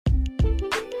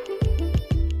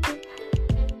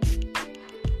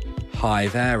Hi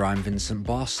there, I'm Vincent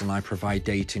Boss and I provide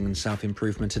dating and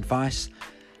self-improvement advice.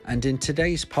 And in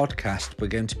today's podcast, we're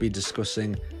going to be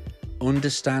discussing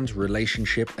understand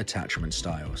relationship attachment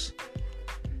styles.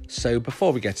 So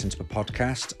before we get into the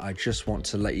podcast, I just want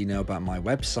to let you know about my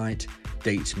website,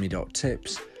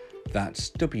 dateme.tips.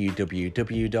 That's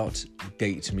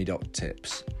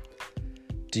www.dateme.tips.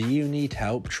 Do you need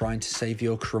help trying to save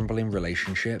your crumbling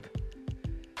relationship?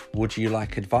 Would you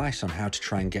like advice on how to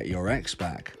try and get your ex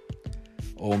back?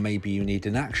 Or maybe you need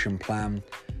an action plan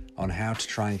on how to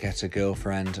try and get a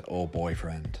girlfriend or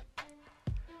boyfriend.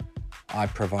 I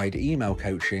provide email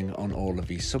coaching on all of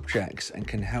these subjects and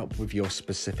can help with your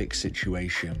specific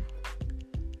situation.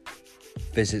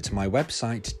 Visit my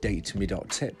website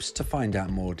dateme.tips to find out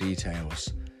more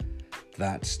details.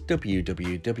 That's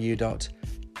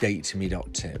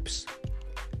www.dateme.tips.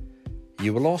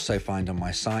 You will also find on my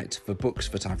site the books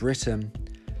that I've written,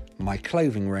 my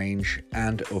clothing range,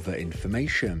 and other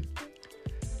information.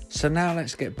 So now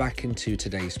let's get back into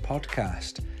today's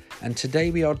podcast. And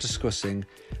today we are discussing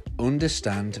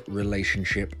understand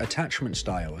relationship attachment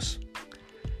styles.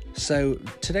 So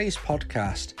today's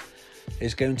podcast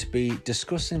is going to be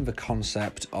discussing the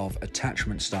concept of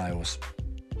attachment styles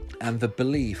and the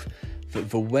belief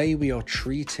that the way we are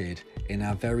treated in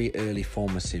our very early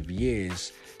formative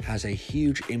years has a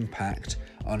huge impact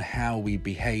on how we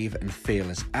behave and feel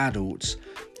as adults,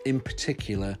 in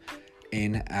particular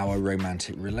in our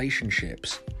romantic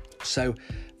relationships. So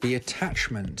the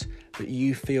attachment that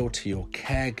you feel to your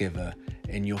caregiver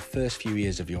in your first few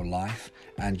years of your life,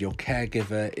 and your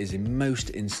caregiver is in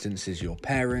most instances your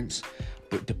parents,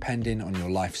 but depending on your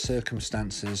life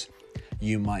circumstances,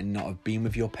 you might not have been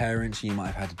with your parents, you might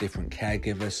have had a different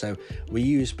caregiver. So we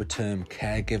use the term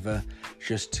caregiver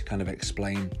just to kind of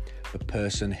explain the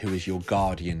person who is your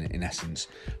guardian in essence.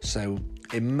 So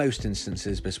in most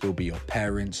instances, this will be your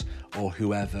parents or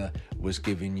whoever was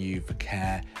giving you the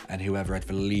care and whoever had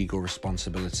the legal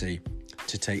responsibility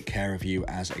to take care of you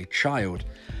as a child.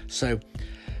 So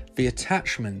the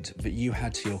attachment that you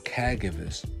had to your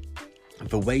caregivers,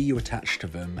 the way you attached to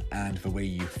them and the way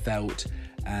you felt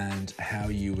and how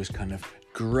you was kind of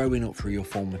growing up through your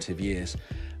formative years,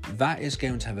 that is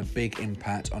going to have a big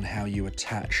impact on how you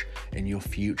attach in your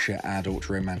future adult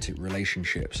romantic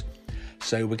relationships.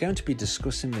 So we're going to be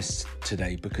discussing this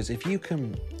today because if you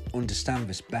can understand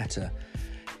this better,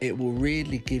 it will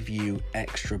really give you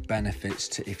extra benefits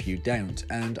to if you don't.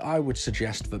 And I would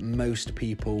suggest that most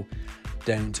people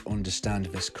don't understand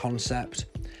this concept,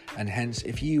 and hence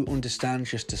if you understand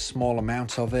just a small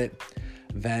amount of it,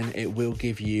 then it will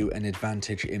give you an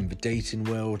advantage in the dating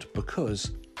world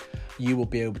because you will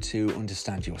be able to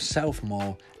understand yourself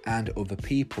more and other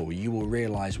people. You will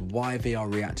realize why they are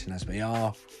reacting as they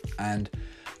are, and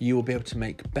you will be able to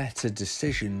make better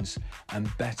decisions and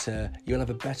you'll have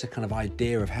a better kind of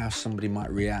idea of how somebody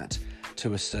might react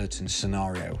to a certain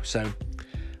scenario. So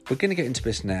we're going to get into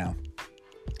this now.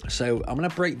 So I'm going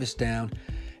to break this down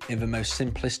in the most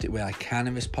simplistic way I can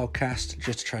in this podcast,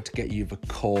 just to try to get you the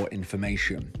core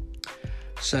information.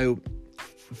 So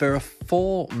there are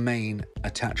 4 main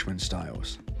attachment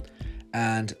styles,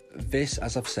 and this,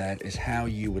 as I've said, is how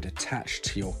you would attach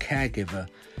to your caregiver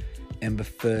in the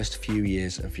first few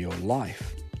years of your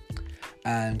life.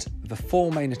 And the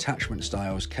 4 main attachment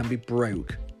styles can be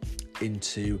broke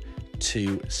into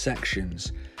 2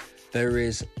 sections. There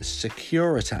is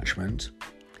secure attachment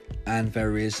and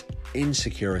there is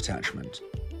insecure attachment.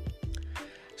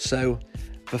 So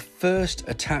the first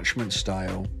attachment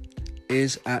style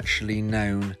is actually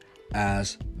known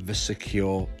as the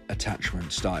secure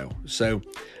attachment style. So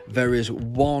there is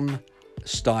one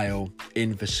style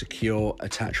in the secure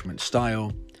attachment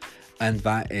style, and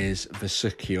that is the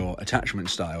secure attachment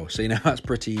style. So that's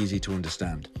pretty easy to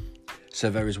understand. So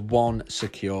there is one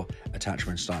secure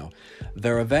attachment style.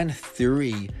 There are then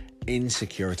 3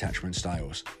 insecure attachment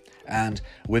styles. And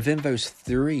within those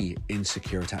 3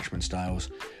 insecure attachment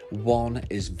styles, one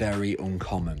is very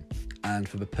uncommon. And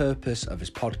for the purpose of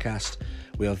this podcast,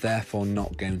 we are therefore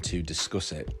not going to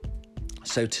discuss it.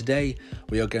 So today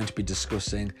we are going to be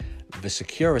discussing the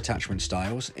secure attachment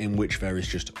styles, in which there is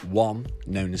just one,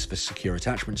 known as the secure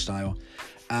attachment style.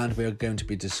 And we are going to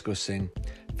be discussing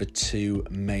the 2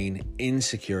 main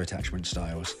insecure attachment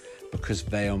styles because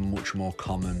they are much more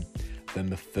common than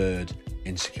the 3rd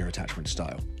insecure attachment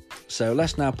style. So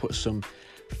let's now put some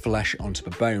flesh onto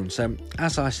the bone. So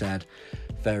as I said,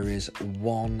 there is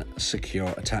one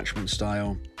secure attachment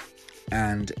style,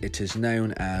 and it is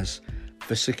known as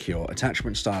the secure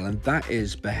attachment style, and that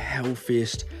is the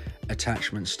healthiest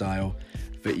attachment style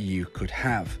that you could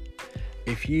have.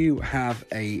 If you have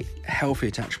a healthy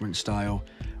attachment style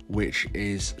which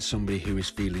is somebody who is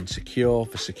feeling secure,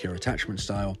 for secure attachment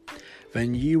style,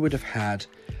 then you would have had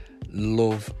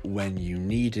love when you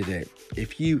needed it.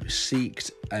 If you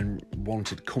seeked and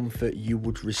wanted comfort, you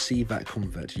would receive that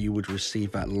comfort, you would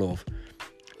receive that love.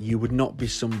 You would not be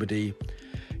somebody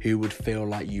who would feel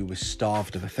like you were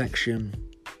starved of affection.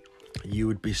 You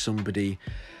would be somebody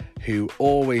who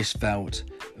always felt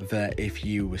that if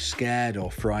you were scared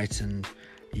or frightened,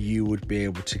 you would be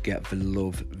able to get the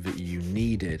love that you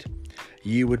needed.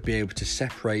 You would be able to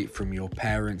separate from your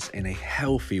parents in a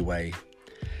healthy way,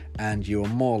 and you are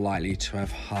more likely to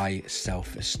have high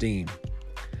self-esteem.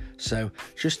 So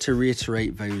just to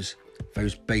reiterate those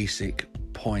basic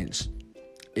points,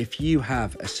 if you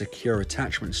have a secure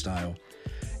attachment style,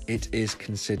 it is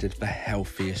considered the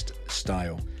healthiest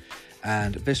style.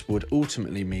 And this would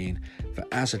ultimately mean that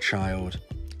as a child,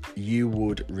 you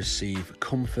would receive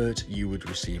comfort, you would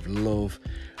receive love.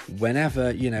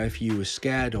 Whenever, if you were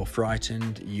scared or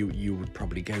frightened, you would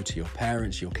probably go to your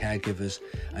parents, your caregivers,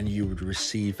 and you would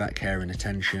receive that care and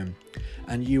attention.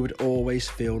 And you would always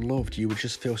feel loved. You would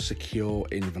just feel secure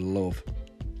in the love.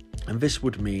 And this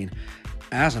would mean,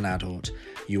 as an adult,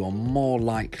 you are more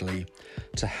likely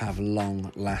to have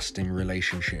long-lasting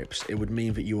relationships. It would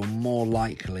mean that you are more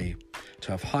likely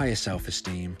to have higher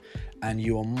self-esteem, and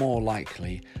you are more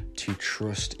likely to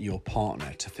trust your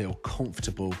partner, to feel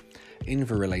comfortable in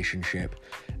the relationship.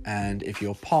 And if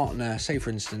your partner, say for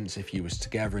instance, if you was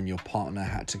together and your partner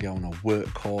had to go on a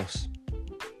work course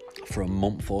for a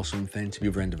month or something to the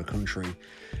other end of the country,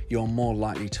 you're more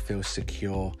likely to feel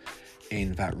secure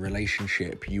in that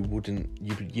relationship.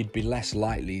 You'd be less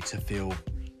likely to feel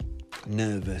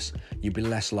nervous. You'd be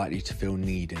less likely to feel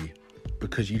needy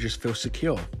because you just feel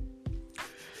secure.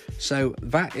 So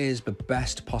that is the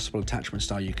best possible attachment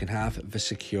style you can have, the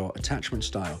secure attachment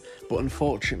style. But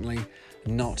unfortunately,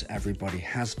 not everybody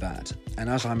has that. And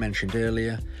as I mentioned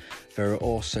earlier, there are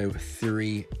also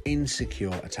 3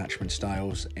 insecure attachment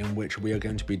styles, in which we are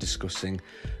going to be discussing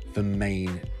the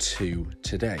main 2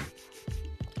 today.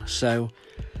 So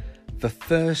the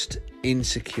first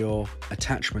insecure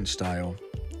attachment style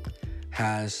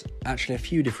has actually a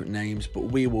few different names, but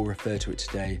we will refer to it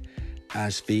today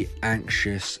as the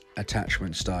anxious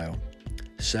attachment style.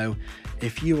 So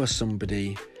if you are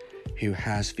somebody who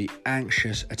has the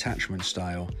anxious attachment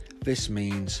style, this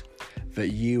means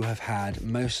that you have had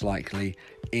most likely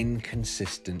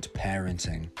inconsistent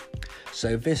parenting.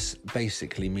 So this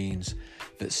basically means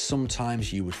that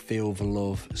sometimes you would feel the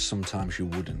love, sometimes you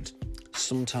wouldn't.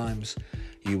 Sometimes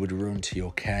you would run to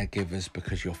your caregivers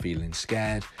because you're feeling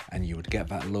scared, and you would get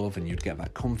that love and you'd get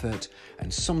that comfort,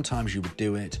 and sometimes you would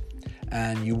do it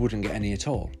and you wouldn't get any at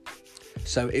all.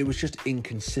 So it was just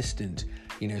inconsistent.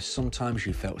 Sometimes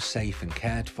you felt safe and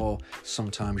cared for,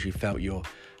 sometimes you felt your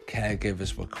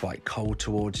caregivers were quite cold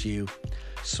towards you.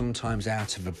 Sometimes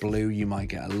out of the blue you might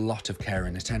get a lot of care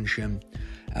and attention,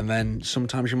 and then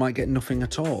sometimes you might get nothing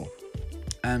at all.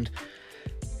 And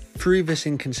through this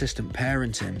inconsistent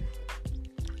parenting,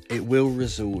 it will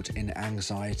result in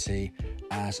anxiety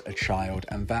as a child,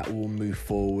 and that will move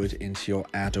forward into your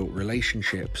adult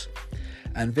relationships.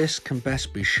 And this can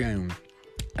best be shown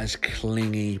as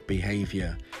clingy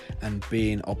behavior and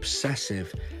being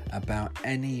obsessive about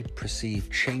any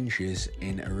perceived changes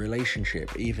in a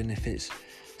relationship, even if it's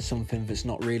something that's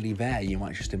not really there. You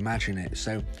might just imagine it.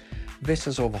 So this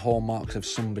has all the hallmarks of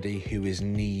somebody who is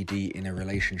needy in a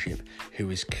relationship,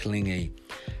 who is clingy,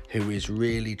 who is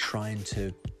really trying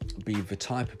to be the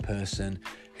type of person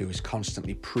who is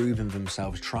constantly proving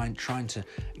themselves, trying to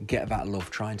get that love,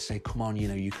 trying to say, come on,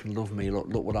 you can love me, look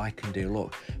what I can do,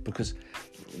 look, because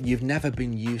you've never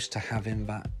been used to having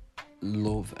that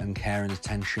love and care and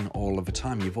attention all of the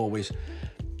time. You've always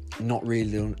not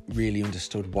really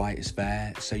understood why it's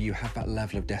there, so you have that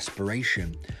level of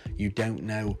desperation. You don't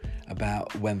know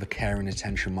about when the care and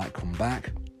attention might come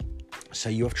back, so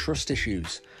you have trust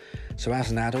issues. So as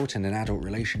an adult in an adult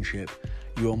relationship,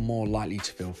 you are more likely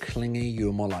to feel clingy,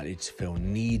 you're more likely to feel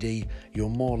needy, you're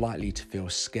more likely to feel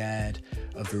scared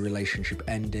of the relationship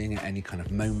ending at any kind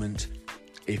of moment.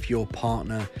 If your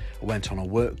partner went on a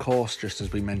work course, just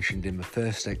as we mentioned in the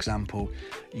first example,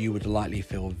 you would likely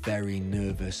feel very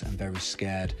nervous and very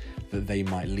scared that they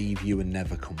might leave you and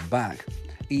never come back.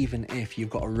 Even if you've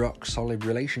got a rock solid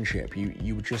relationship,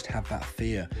 you would just have that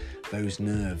fear, those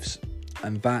nerves.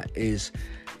 And that is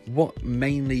what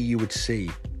mainly you would see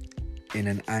in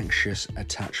an anxious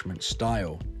attachment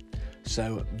style.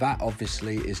 So that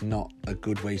obviously is not a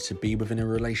good way to be within a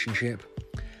relationship,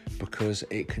 because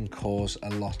it can cause a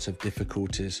lot of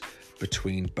difficulties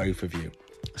between both of you.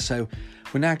 So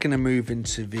we're now going to move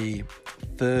into the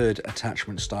third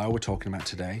attachment style we're talking about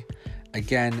today,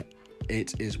 Again,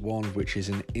 it is one which is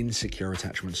an insecure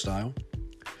attachment style,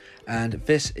 and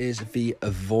this is the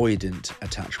avoidant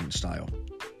attachment style.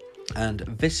 And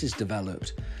this is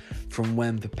developed from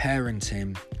when the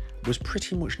parenting was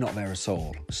pretty much not there at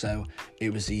all. So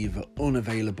it was either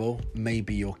unavailable,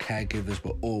 maybe your caregivers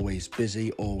were always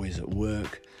busy, always at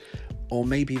work, or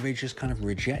maybe they just kind of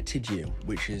rejected you,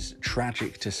 which is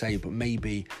tragic to say, but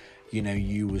maybe, you know,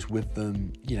 you was with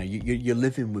them, you know, you're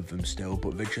living with them still,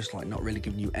 but they're just like not really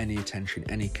giving you any attention,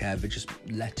 any care. They're just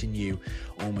letting you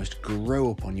almost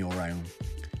grow up on your own.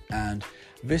 And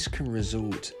this can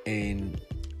result in,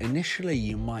 initially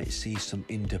you might see some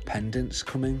independence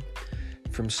coming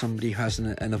from somebody who has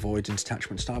an avoidant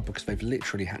attachment style, because they've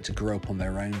literally had to grow up on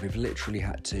their own. They've literally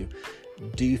had to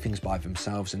do things by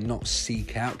themselves and not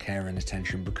seek out care and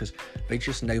attention because they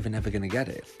just know they're never going to get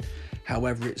it.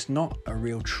 However, it's not a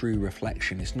real true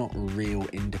reflection. It's not real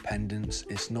independence.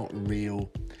 It's not real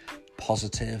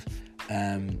positive.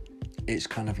 It's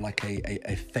kind of like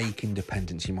a fake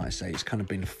independence, you might say. It's kind of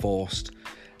been forced.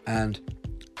 And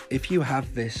if you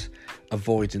have this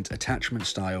avoidant attachment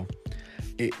style,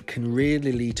 it can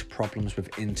really lead to problems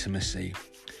with intimacy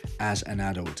as an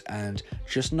adult, and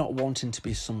just not wanting to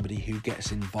be somebody who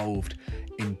gets involved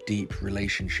in deep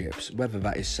relationships, whether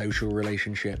that is social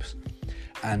relationships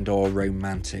and or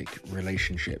romantic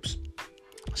relationships.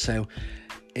 So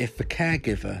if the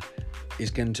caregiver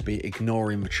is going to be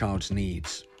ignoring the child's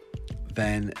needs,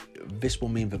 then this will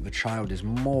mean that the child is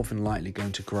more than likely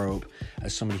going to grow up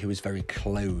as somebody who is very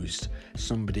closed,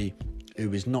 somebody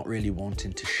who is not really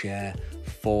wanting to share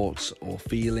thoughts or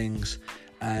feelings,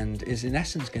 and is in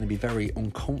essence going to be very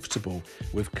uncomfortable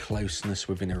with closeness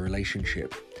within a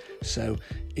relationship. So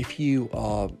if you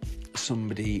are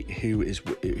somebody who is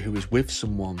with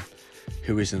someone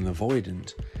who is an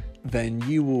avoidant, then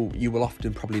you will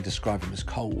often probably describe them as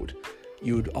cold.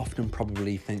 You would often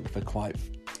probably think they're quite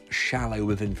shallow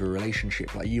within the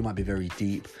relationship. Like, you might be very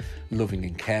deep, loving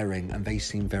and caring, and they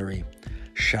seem very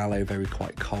shallow, very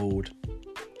quite cold.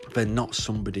 They're not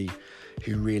somebody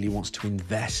who really wants to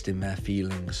invest in their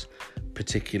feelings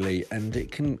particularly, and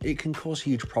it can cause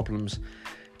huge problems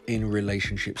in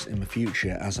relationships in the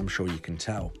future, as I'm sure you can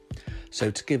tell. So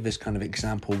to give this kind of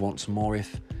example once more,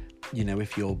 if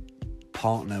your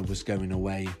partner was going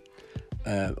away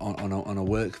on a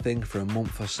work thing for a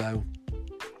month or so,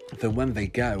 then when they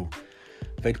go,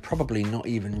 they'd probably not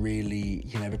even really,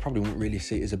 they probably wouldn't really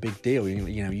see it as a big deal.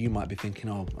 You might be thinking,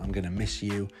 oh, I'm going to miss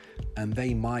you, and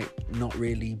they might not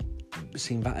really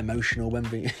seem that emotional when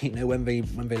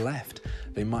they left.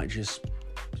 They might just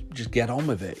get on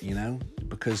with it,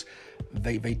 because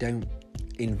they don't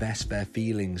invest their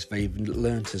feelings. They've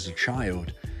learnt as a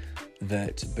child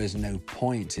that there's no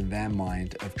point in their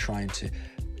mind of trying to,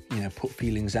 put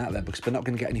feelings out there, because they're not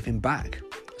going to get anything back.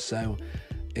 So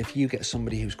if you get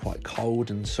somebody who's quite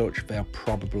cold and such, they're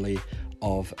probably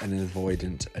of an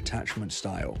avoidant attachment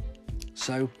style.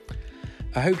 So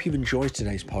I hope you've enjoyed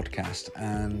today's podcast,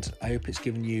 and I hope it's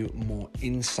given you more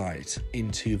insight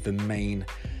into the main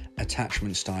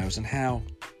attachment styles and how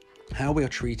we are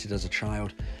treated as a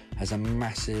child has a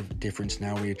massive difference in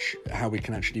how we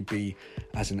can actually be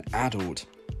as an adult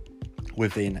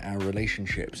within our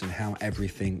relationships, and how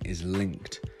everything is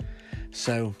linked.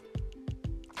 So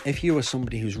if you are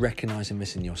somebody who's recognizing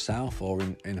this in yourself or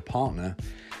in a partner,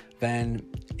 then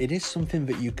it is something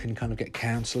that you can kind of get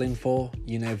counseling for.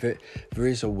 That there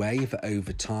is a way that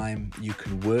over time you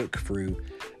can work through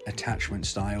attachment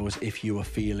styles if you are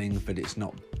feeling that it's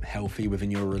not healthy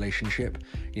within your relationship.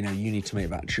 You need to make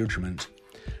that judgment.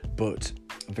 But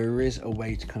there is a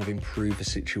way to kind of improve the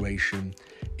situation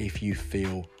if you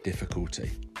feel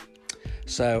difficulty.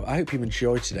 So I hope you've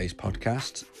enjoyed today's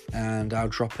podcast, and I'll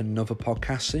drop another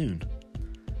podcast soon.